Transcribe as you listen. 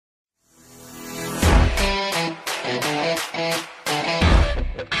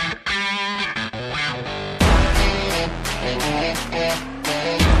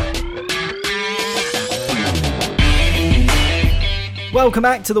welcome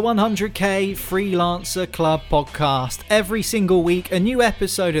back to the 100k Freelancer Club podcast. Every single week, a new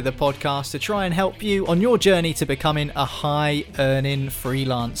episode of the podcast to try and help you on your journey to becoming a high-earning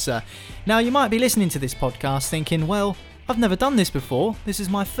freelancer. Now, you might be listening to this podcast thinking, well, I've never done this before. This is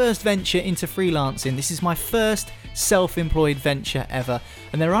my first venture into freelancing. This is my first self-employed venture ever.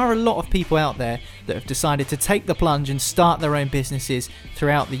 And there are a lot of people out there that have decided to take the plunge and start their own businesses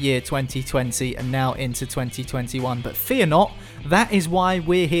throughout the year 2020 and now into 2021. But fear not, that is why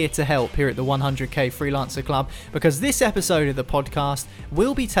we're here to help here at the 100k Freelancer Club, because this episode of the podcast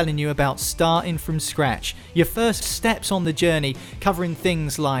will be telling you about starting from scratch, your first steps on the journey, covering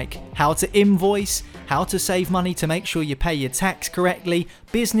things like how to invoice, how to save money to make sure you pay your tax correctly,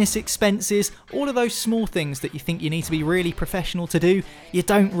 business expenses, all of those small things that you think you need to be really professional to do. You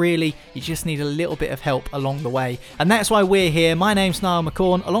don't really, you just need a little bit of help along the way. And that's why we're here. My name's Niall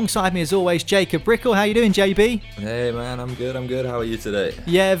McCorn. Alongside me as always, Jacob Brickle. How you doing, JB? Hey man, I'm good. How are you today?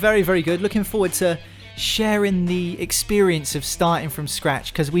 Yeah, very, very good. Looking forward to sharing the experience of starting from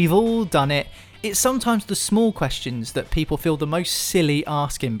scratch, because we've all done it. It's sometimes the small questions that people feel the most silly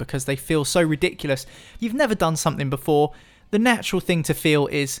asking because they feel so ridiculous. You've never done something before. The natural thing to feel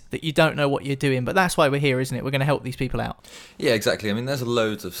is that you don't know what you're doing, but that's why we're here, isn't it? We're going to help these people out. Yeah, exactly. I mean, there's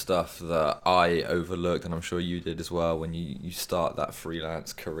loads of stuff that I overlooked, and I'm sure you did as well when you start that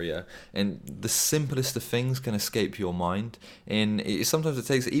freelance career. And the simplest of things can escape your mind. And sometimes it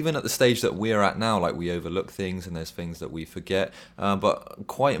takes, even at the stage that we're at now, like we overlook things and there's things that we forget. But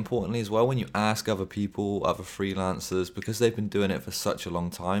quite importantly as well, when you ask other people, other freelancers, because they've been doing it for such a long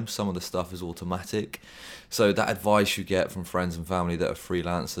time, some of the stuff is automatic. So that advice you get from friends and family that are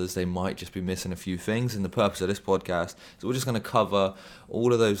freelancers, they might just be missing a few things. And the purpose of this podcast is we're just going to cover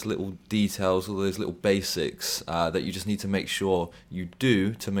all of those little details, all those little basics that you just need to make sure you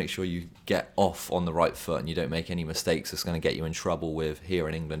do to make sure you get off on the right foot and you don't make any mistakes that's going to get you in trouble with, here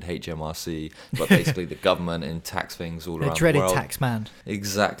in England, HMRC, but basically the government and tax things all around the world. The dreaded tax man.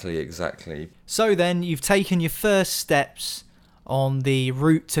 Exactly. So then you've taken your first steps on the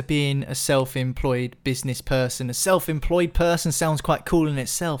route to being a self-employed business person. A self-employed person sounds quite cool in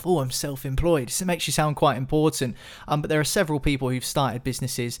itself. Oh, I'm self-employed. It makes you sound quite important. But there are several people who've started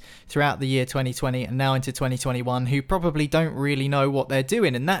businesses throughout the year 2020 and now into 2021 who probably don't really know what they're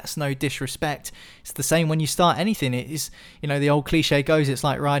doing. And that's no disrespect. It's the same when you start anything. It is, the old cliche goes, it's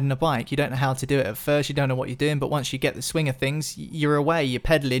like riding a bike. You don't know how to do it at first. You don't know what you're doing. But once you get the swing of things, you're away, you're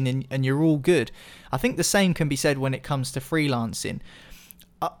pedaling and you're all good. I think the same can be said when it comes to freelancing.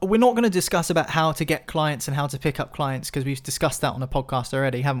 We're not going to discuss about how to get clients and how to pick up clients because we've discussed that on a podcast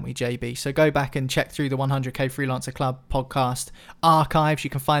already, haven't we, JB? So go back and check through the 100k Freelancer Club podcast archives. You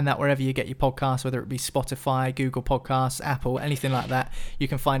can find that wherever you get your podcasts, whether it be Spotify, Google Podcasts, Apple, anything like that. You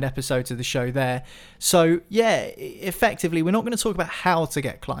can find episodes of the show there. So yeah, effectively, we're not going to talk about how to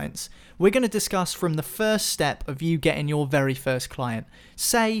get clients. We're going to discuss from the first step of you getting your very first client.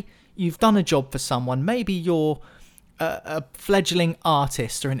 Say you've done a job for someone, maybe you're a fledgling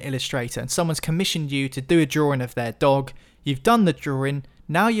artist or an illustrator, and someone's commissioned you to do a drawing of their dog. You've done the drawing,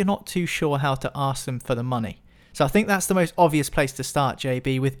 now you're not too sure how to ask them for the money. So I think that's the most obvious place to start,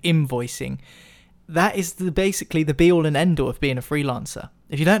 JB, with invoicing. That is basically the be-all and end-all of being a freelancer.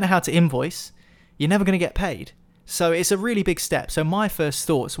 If you don't know how to invoice, you're never going to get paid. So it's a really big step. So my first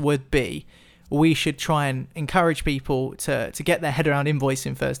thoughts would be, we should try and encourage people to get their head around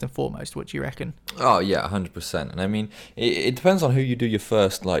invoicing first and foremost. What do you reckon? Oh, yeah, 100%. And I mean, it depends on who you do your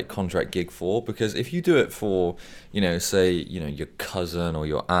first contract gig for, because if you do it for, say, your cousin or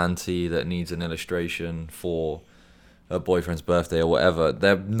your auntie that needs an illustration for a boyfriend's birthday or whatever,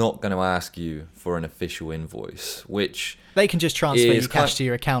 they're not going to ask you for an official invoice, which they can just transfer you cash to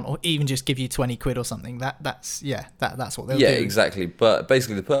your account or even just give you 20 quid or something. That's what they'll do. Yeah, exactly. But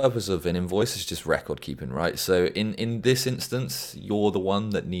basically the purpose of an invoice is just record keeping, right? So in this instance, you're the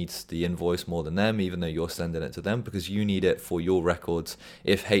one that needs the invoice more than them, even though you're sending it to them, because you need it for your records.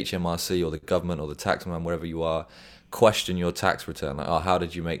 If HMRC or the government or the taxman, wherever you are, question your tax return, how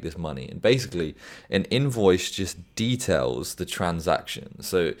did you make this money? And basically an invoice just details the transaction,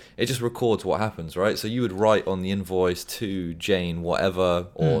 so it just records what happens, right? So you would write on the invoice to Jane whatever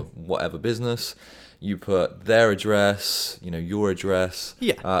or whatever business, you put their address, your address,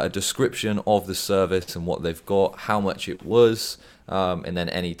 a description of the service and what they've got, how much it was, and then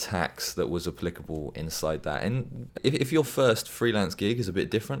any tax that was applicable inside that. And if your first freelance gig is a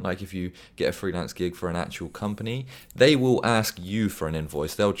bit different, like if you get a freelance gig for an actual company, they will ask you for an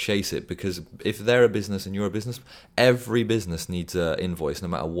invoice. They'll chase it, because if they're a business and you're a business, every business needs an invoice, no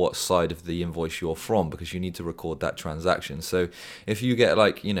matter what side of the invoice you're from, because you need to record that transaction. So if you get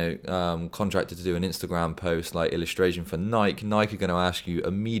like, contracted to do an Instagram post, like illustration for Nike are going to ask you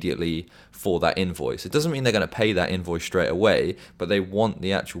immediately for that invoice. It doesn't mean they're going to pay that invoice straight away, but they want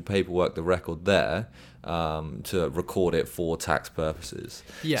the actual paperwork, the record there, to record it for tax purposes.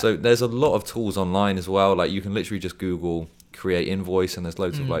 Yeah. So there's a lot of tools online as well. Like you can literally just Google create invoice, and there's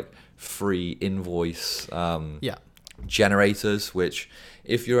loads of like free invoice generators, which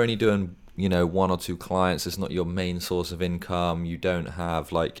if you're only doing one or two clients, it's not your main source of income, you don't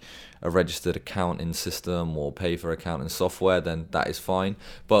have like a registered accounting system or pay for accounting software, then that is fine.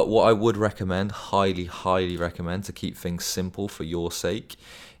 But what I would recommend, highly recommend, to keep things simple for your sake,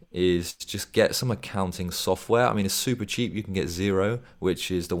 is just get some accounting software. I mean, it's super cheap. You can get Xero,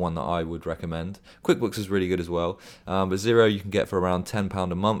 which is the one that I would recommend. QuickBooks is really good as well. But Xero you can get for around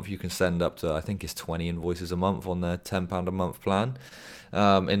 £10 a month. You can send up to, I think it's 20 invoices a month on their £10 a month plan.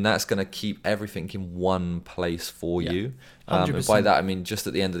 And that's going to keep everything in one place for you. And by that, I mean, just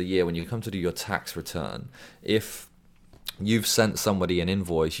at the end of the year, when you come to do your tax return, if you've sent somebody an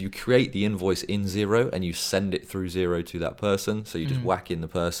invoice, you create the invoice in Xero and you send it through Xero to that person. So you just whack in the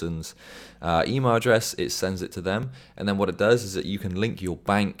person's email address, it sends it to them. And then what it does is that you can link your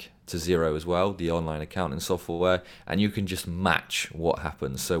bank to Xero as well, the online accounting software, and you can just match what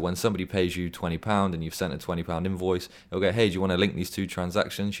happens. So when somebody pays you £20 and you've sent a £20 invoice, it'll go, hey, do you want to link these two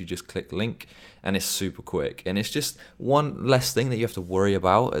transactions? You just click link, and it's super quick. And it's just one less thing that you have to worry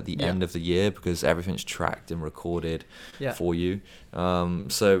about at the end of the year, because everything's tracked and recorded for you.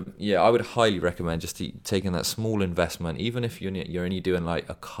 So I would highly recommend just taking that small investment, even if you're only doing like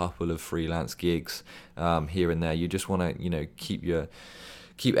a couple of freelance gigs here and there. You just want to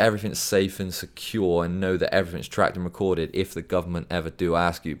keep everything safe and secure, and know that everything's tracked and recorded if the government ever do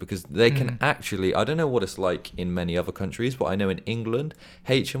ask you, because they can actually, I don't know what it's like in many other countries, but I know in England,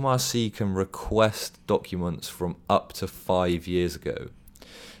 HMRC can request documents from up to 5 years ago.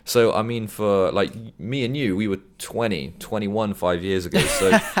 So, I mean, for like me and you, we were 21 5 years ago.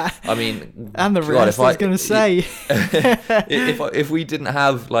 So, I mean, and the rest, I was going to say, if we didn't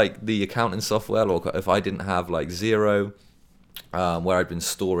have like the accounting software, or if I didn't have like Xero, where I'd been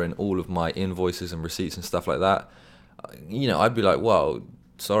storing all of my invoices and receipts and stuff like that, I'd be like, well,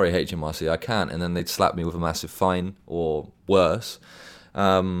 sorry, HMRC, I can't. And then they'd slap me with a massive fine or worse.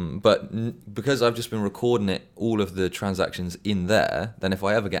 But because I've just been recording all of the transactions in there, then if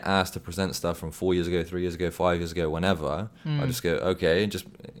I ever get asked to present stuff from 4 years ago, 3 years ago, 5 years ago, whenever, I just go, okay, and just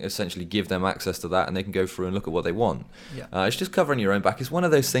essentially give them access to that, and they can go through and look at what they want. It's just covering your own back. It's one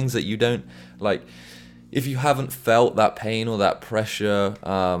of those things that you don't like. If you haven't felt that pain or that pressure,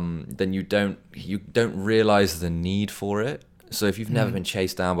 then you don't realize the need for it. So if you've never been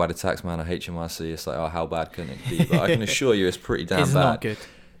chased down by the taxman or HMRC, it's like, oh, how bad can it be? But I can assure you, it's pretty damn bad. It's not good.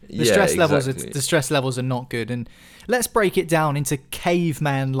 The stress levels are not good. And let's break it down into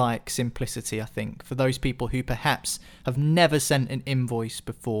caveman-like simplicity, I think, for those people who perhaps have never sent an invoice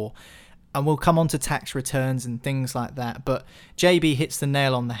before. And we'll come on to tax returns and things like that. But JB hits the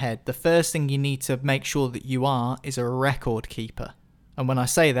nail on the head. The first thing you need to make sure that you are is a record keeper. And when I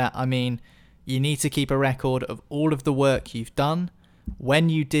say that, I mean you need to keep a record of all of the work you've done, when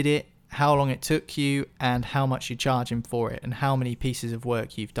you did it, how long it took you, and how much you're charging for it, and how many pieces of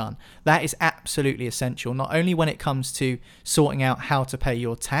work you've done. That is absolutely essential, not only when it comes to sorting out how to pay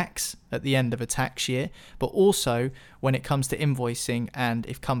your tax at the end of a tax year, but also when it comes to invoicing, and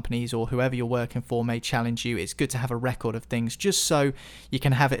if companies or whoever you're working for may challenge you, it's good to have a record of things just so you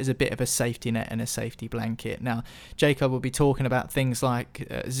can have it as a bit of a safety net and a safety blanket. Now, Jacob will be talking about things like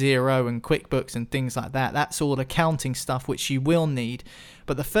Xero and QuickBooks and things like that. That's all accounting stuff which you will need.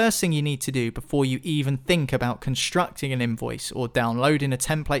 But the first thing you need to do before you even think about constructing an invoice or downloading a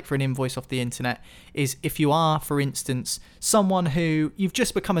template for an invoice off the internet is, if you are, for instance, someone who you've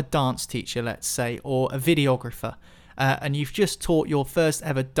just become a dance teacher, let's say, or a videographer, and you've just taught your first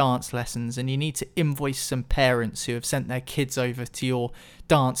ever dance lessons, and you need to invoice some parents who have sent their kids over to your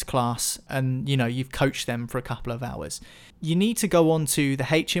dance class, and you've coached them for a couple of hours. You need to go on to the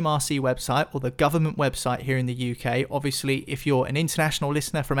HMRC website or the government website here in the UK. Obviously, if you're an international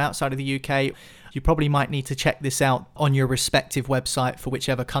listener from outside of the UK, you probably might need to check this out on your respective website for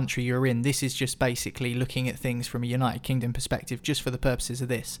whichever country you're in. This is just basically looking at things from a United Kingdom perspective, just for the purposes of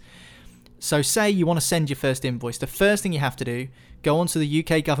this. So say you want to send your first invoice. The first thing you have to do, go onto the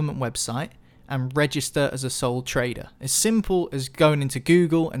UK government website and register as a sole trader. As simple as going into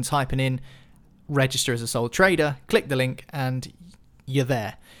Google and typing in register as a sole trader, click the link, and you're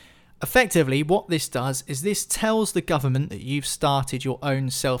there. Effectively, what this does is this tells the government that you've started your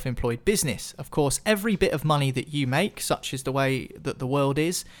own self-employed business. Of course, every bit of money that you make, such is the way that the world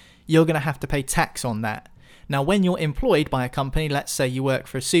is, you're going to have to pay tax on that. Now, when you're employed by a company, let's say you work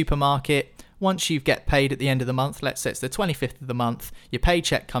for a supermarket, once you get paid at the end of the month, let's say it's the 25th of the month, your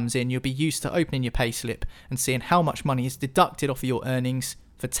paycheck comes in, you'll be used to opening your payslip and seeing how much money is deducted off of your earnings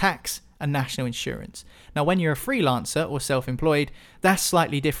for tax and national insurance. Now, when you're a freelancer or self-employed, that's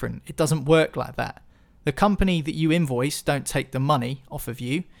slightly different. It doesn't work like that. The company that you invoice don't take the money off of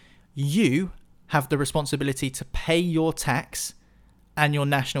you. You have the responsibility to pay your tax and your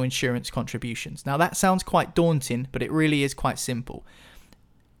national insurance contributions. Now, that sounds quite daunting, but it really is quite simple.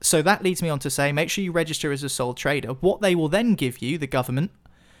 So that leads me on to say, make sure you register as a sole trader. What they will then give you, the government,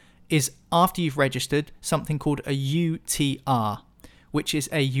 is after you've registered, something called a UTR, which is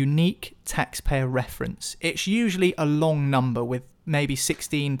a unique taxpayer reference. It's usually a long number with maybe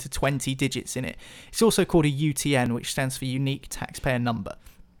 16 to 20 digits in it. It's also called a UTN, which stands for unique taxpayer number.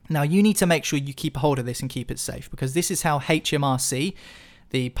 Now, you need to make sure you keep a hold of this and keep it safe, because this is how HMRC,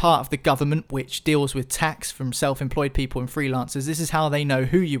 the part of the government which deals with tax from self-employed people and freelancers, this is how they know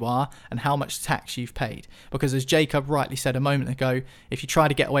who you are and how much tax you've paid. Because as Jacob rightly said a moment ago, if you try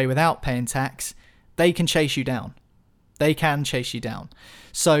to get away without paying tax, they can chase you down. They can chase you down.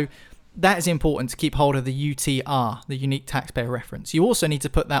 So that is important to keep hold of the UTR, the unique taxpayer reference. You also need to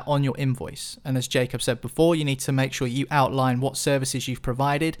put that on your invoice. And as Jacob said before, you need to make sure you outline what services you've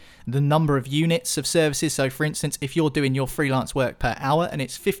provided, the number of units of services. So for instance, if you're doing your freelance work per hour and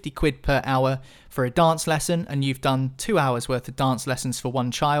it's 50 quid per hour for a dance lesson and you've done 2 hours worth of dance lessons for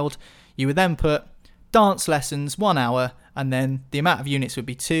one child, you would then put dance lessons 1 hour, and then the amount of units would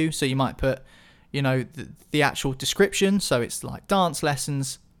be 2. So you might put, the actual description. So it's like dance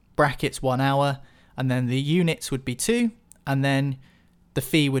lessons, brackets 1 hour, and then the units would be 2, and then the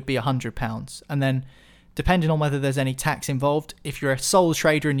fee would be £100. And then depending on whether there's any tax involved, if you're a sole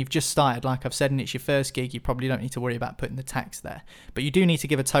trader and you've just started, like I've said, and it's your first gig, you probably don't need to worry about putting the tax there. But you do need to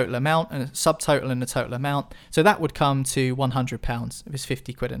give a total amount and a subtotal and a total amount. So that would come to £100 if it's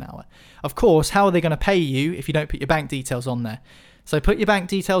 50 quid an hour. Of course, how are they going to pay you if you don't put your bank details on there? So put your bank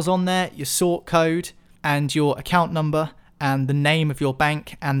details on there, your sort code and your account number, and the name of your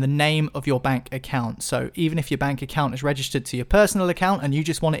bank and the name of your bank account. So even if your bank account is registered to your personal account and you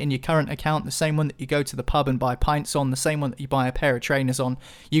just want it in your current account, the same one that you go to the pub and buy pints on, the same one that you buy a pair of trainers on,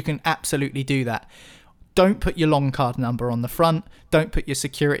 you can absolutely do that. Don't put your long card number on the front. Don't put your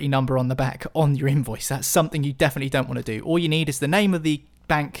security number on the back on your invoice. That's something you definitely don't want to do. All you need is the name of the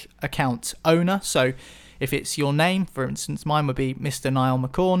bank account owner. So if it's your name, for instance, mine would be Mr. Niall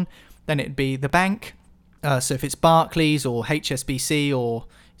McCorn, then it'd be the bank. So if it's Barclays or HSBC or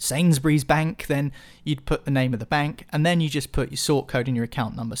Sainsbury's Bank, then you'd put the name of the bank, and then you just put your sort code and your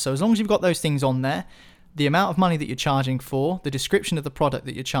account number. So as long as you've got those things on there, the amount of money that you're charging for, the description of the product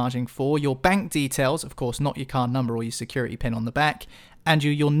that you're charging for, your bank details, of course, not your card number or your security pin on the back, and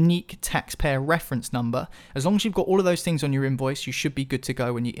your unique taxpayer reference number, as long as you've got all of those things on your invoice, you should be good to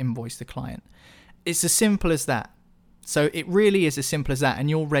go when you invoice the client. It's as simple as that. So it really is as simple as that, and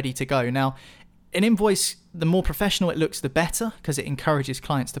you're ready to go. Now, an invoice, the more professional it looks, the better, because it encourages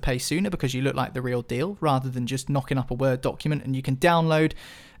clients to pay sooner because you look like the real deal rather than just knocking up a Word document. And you can download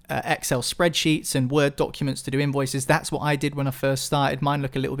Excel spreadsheets and Word documents to do invoices. That's what I did when I first started. Mine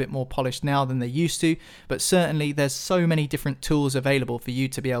look a little bit more polished now than they used to, but certainly there's so many different tools available for you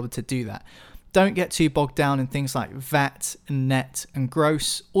to be able to do that. Don't get too bogged down in things like VAT and net and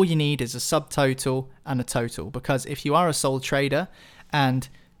gross. All you need is a subtotal and a total, because if you are a sole trader and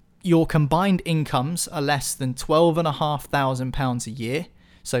your combined incomes are less than £12,500 a year.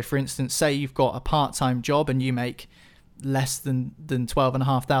 So for instance, say you've got a part-time job and you make less than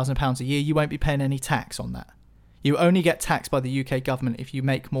 £12,500 a year, you won't be paying any tax on that. You only get taxed by the UK government if you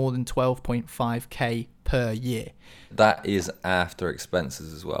make more than 12.5k per year. That is after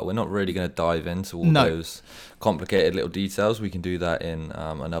expenses as well. We're not really going to dive into all No. those complicated little details. We can do that in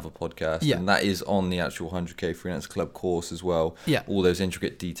another podcast. Yeah. And that is on the actual 100k Freelance Club course as well. Yeah. All those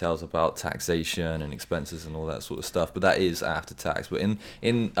intricate details about taxation and expenses and all that sort of stuff. But that is after tax. But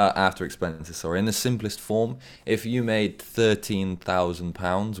in after expenses, in the simplest form, if you made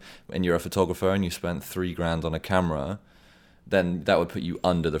 £13,000 and you're a photographer and you spent £3,000 on a camera, then that would put you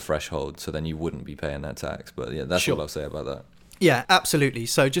under the threshold, so then you wouldn't be paying that tax. But yeah, that's Sure. all I'll say about that. Yeah, absolutely.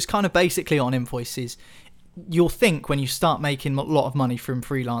 So just kind of basically on invoices, you'll think when you start making a lot of money from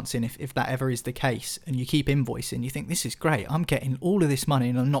freelancing, if that ever is the case, and you keep invoicing, you think, this is great, I'm getting all of this money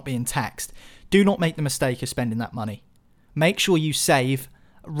and I'm not being taxed. Do not make the mistake of spending that money. Make sure you save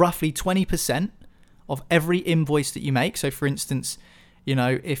roughly 20% of every invoice that you make. So for instance, you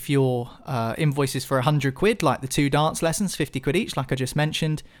know, if your invoice is for 100 quid, like the 2 dance lessons, 50 quid each, like I just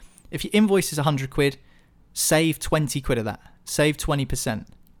mentioned, if your invoice is 100 quid, save 20 quid of that. Save 20%.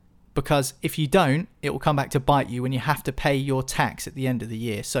 Because if you don't, it will come back to bite you when you have to pay your tax at the end of the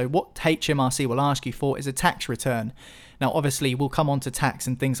year. So what HMRC will ask you for is a tax return. Now, obviously, we'll come on to tax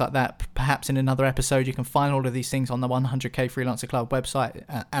and things like that. Perhaps in another episode, you can find all of these things on the 100k Freelancer Club website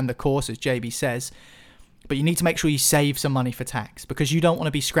and the course, as JB says. But you need to make sure you save some money for tax, because you don't want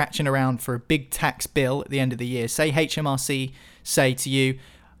to be scratching around for a big tax bill at the end of the year. Say HMRC say to you,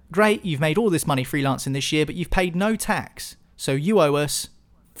 great, you've made all this money freelancing this year, but you've paid no tax. So you owe us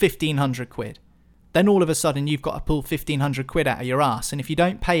 1,500 quid. Then all of a sudden you've got to pull 1,500 quid out of your ass. And if you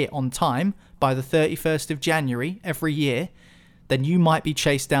don't pay it on time by the 31st of January every year, then you might be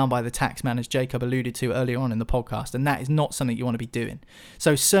chased down by the tax man, as Jacob alluded to earlier on in the podcast. And that is not something you want to be doing.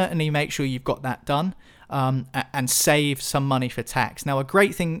 So certainly make sure you've got that done and save some money for tax. Now, a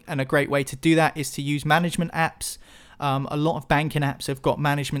great thing and a great way to do that is to use management apps. A lot of banking apps have got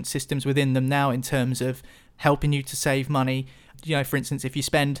management systems within them now in terms of helping you to save money. You know, for instance, if you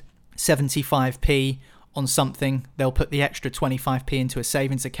spend 75p on something, they'll put the extra 25p into a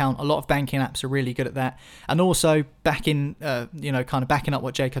savings account. A lot of banking apps are really good at that. And also backing up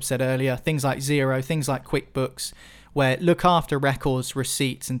what Jacob said earlier, things like Xero, things like QuickBooks, where look after records,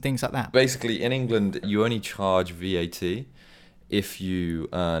 receipts and things like that. Basically, in England, you only charge VAT if you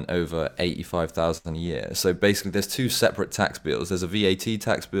earn over 85,000 a year. So basically there's 2 separate tax bills. There's a VAT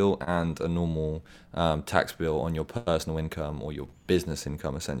tax bill and a normal tax bill on your personal income or your business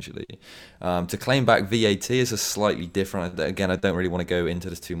income, essentially. To claim back VAT is a slightly different. Again, I don't really want to go into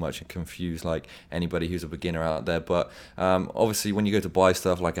this too much and confuse like anybody who's a beginner out there. But obviously when you go to buy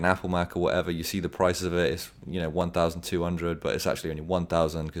stuff like an Apple Mac or whatever, you see the prices of it. It's 1,200, but it's actually only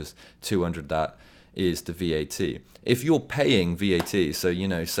 1,000 because 200 that is the VAT. If you're paying VAT, so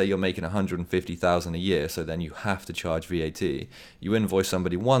say you're making 150,000 a year, so then you have to charge VAT. You invoice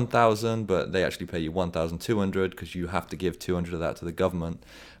somebody 1,000, but they actually pay you 1,200 because you have to give 200 of that to the government.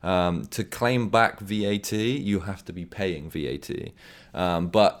 To claim back VAT, you have to be paying VAT.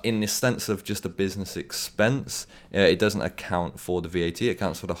 But in the sense of just a business expense, it doesn't account for the VAT. It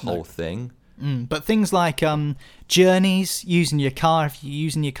accounts for the whole thing. But things like journeys, using your car, if you're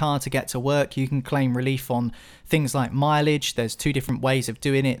using your car to get to work, you can claim relief on things like mileage. There's 2 different ways of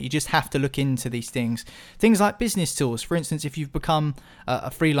doing it. You just have to look into these things. Things like business tools. For instance, if you've become a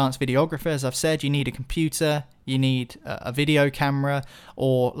freelance videographer, as I've said, you need a computer, you need a video camera,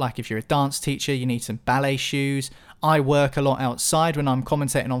 or like if you're a dance teacher, you need some ballet shoes. I work a lot outside when I'm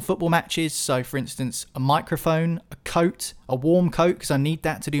commentating on football matches. So, for instance, a microphone, a coat, a warm coat, because I need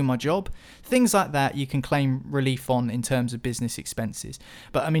that to do my job. Things like that you can claim relief on in terms of business expenses.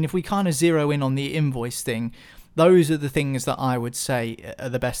 But, I mean, if we kind of zero in on the invoice thing, those are the things that I would say are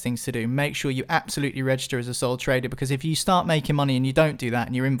the best things to do. Make sure you absolutely register as a sole trader, because if you start making money and you don't do that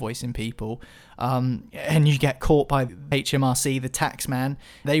and you're invoicing people and you get caught by HMRC, the tax man,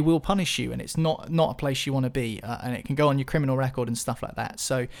 they will punish you, and it's not a place you want to be, and it can go on your criminal record and stuff like that.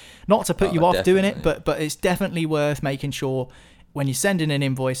 So not to put you off doing it, but it's definitely worth making sure when you send in an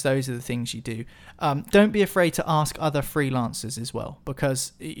invoice, those are the things you do. Don't be afraid to ask other freelancers as well,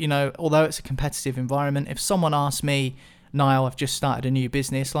 because, although it's a competitive environment, if someone asks me, Niall, I've just started a new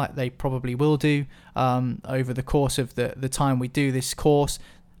business, like they probably will do over the course of the time we do this course.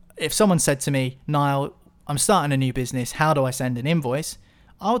 If someone said to me, Niall, I'm starting a new business, how do I send an invoice?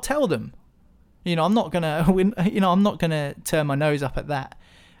 I'll tell them. I'm not gonna turn my nose up at that.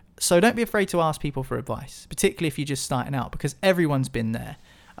 So don't be afraid to ask people for advice, particularly if you're just starting out, because everyone's been there.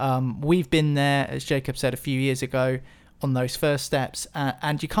 We've been there, as Jacob said a few years ago, on those first steps,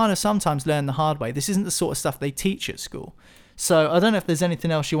 and you kind of sometimes learn the hard way. This isn't the sort of stuff they teach at school. So I don't know if there's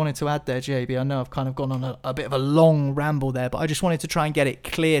anything else you wanted to add there, JB. I know I've kind of gone on a bit of a long ramble there, but I just wanted to try and get it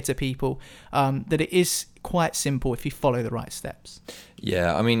clear to people that it is quite simple if you follow the right steps.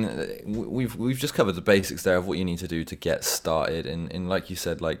 Yeah, I mean, we've just covered the basics there of what you need to do to get started, and like you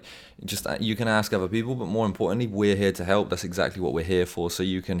said, like just you can ask other people, but more importantly, we're here to help. That's exactly what we're here for. So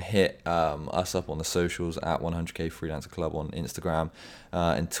you can hit us up on the socials at 100k Freelancer Club on Instagram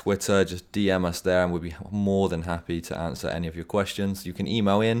and Twitter. Just DM us there, and we'll be more than happy to answer any of your questions. You can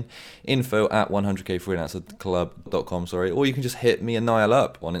email in info@100kfreelancerclub.com, or you can just hit me and Niall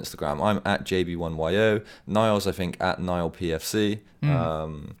up on Instagram. I'm at JB1YO. Niles, I think, at NilePFC.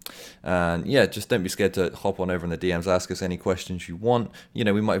 And yeah, just don't be scared to hop on over in the DMs, ask us any questions you want. You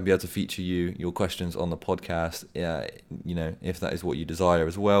know, we might be able to feature your questions on the podcast, you know, if that is what you desire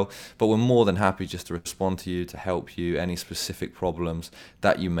as well. But we're more than happy just to respond to you, to help you, any specific problems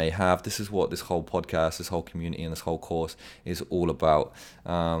that you may have. This is what this whole podcast, this whole community, and this whole course is all about.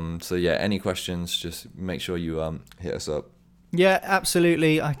 So yeah, any questions, just make sure you hit us up. Yeah,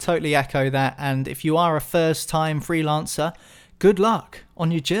 absolutely. I totally echo that. And if you are a first-time freelancer, good luck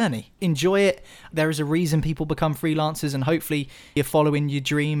on your journey. Enjoy it. There is a reason people become freelancers, and hopefully you're following your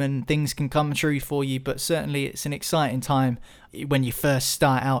dream and things can come true for you. But certainly it's an exciting time when you first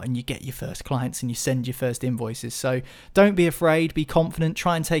start out and you get your first clients and you send your first invoices. So don't be afraid, be confident,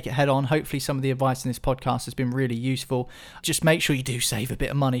 try and take it head on. Hopefully some of the advice in this podcast has been really useful. Just make sure you do save a bit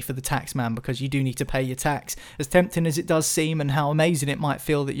of money for the tax man, because you do need to pay your tax. As tempting as it does seem, and how amazing it might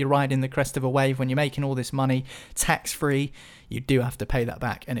feel that you're riding the crest of a wave when you're making all this money tax-free, you do have to pay that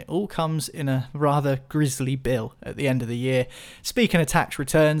back, and it all comes in a rather grisly bill at the end of the year. Speaking of tax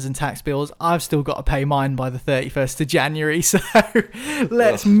returns and tax bills, I've still got to pay mine by the 31st of January, so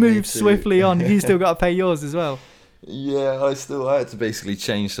let's move swiftly on. You still got to pay yours as well. Yeah, I had to basically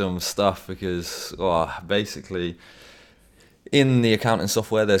change some stuff because basically in the accounting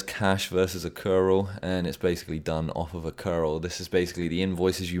software there's cash versus accrual, and it's basically done off of accrual. This is basically the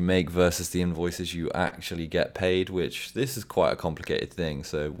invoices you make versus the invoices you actually get paid, which this is quite a complicated thing.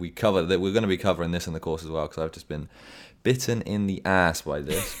 So we're going to be covering this in the course as well, because I've just been bitten in the ass by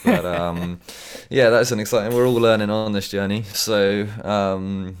this. But yeah, that's an exciting, we're all learning on this journey. So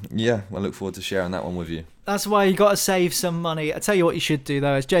yeah, I look forward to sharing that one with you. That's why you got to save some money. I tell you what you should do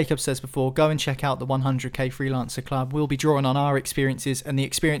though, as Jacob says before, go and check out the 100k Freelancer Club. We'll be drawing on our experiences and the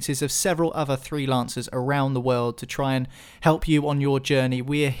experiences of several other freelancers around the world to try and help you on your journey.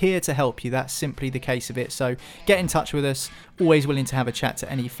 We're here to help you. That's simply the case of it. So get in touch with us. Always willing to have a chat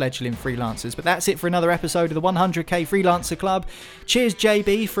to any fledgling freelancers. But that's it for another episode of the 100k Freelancer Club. Cheers,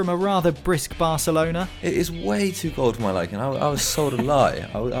 JB, from a rather brisk Barcelona. It is way too cold for my liking. I was sold a lie.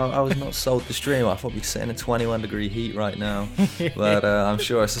 I was not sold the stream. I thought we'd be sitting in 21 degree heat right now. But I'm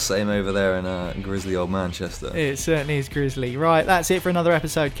sure it's the same over there in grisly old Manchester. It certainly is grisly. Right, that's it for another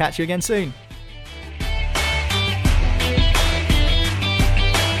episode. Catch you again soon.